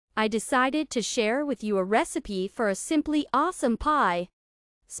I decided to share with you a recipe for a simply awesome pie.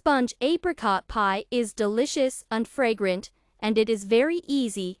 Sponge apricot pie is delicious and fragrant, and it is very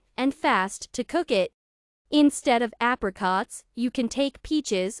easy and fast to cook it. Instead of apricots, you can take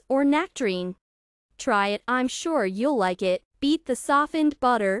peaches or nectarine. Try it, I'm sure you'll like it. Beat the softened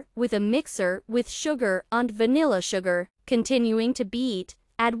butter with a mixer with sugar and vanilla sugar. Continuing to beat,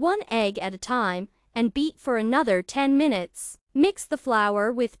 add 1 egg at a time, and beat for another 10 minutes. Mix the flour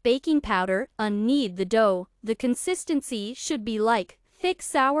with baking powder and knead the dough. The consistency should be like thick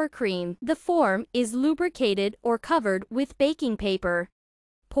sour cream. The form is lubricated or covered with baking paper.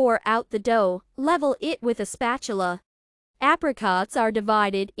 Pour out the dough, level it with a spatula. Apricots are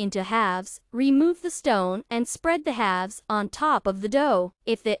divided into halves. Remove the stone and spread the halves on top of the dough.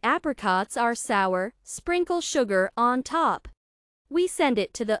 If the apricots are sour, sprinkle sugar on top. We send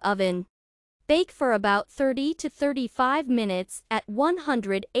it to the oven. Bake for about 30 to 35 minutes at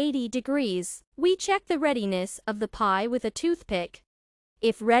 180 degrees. We check the readiness of the pie with a toothpick.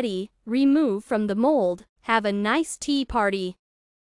 If ready, remove from the mold. Have a nice tea party.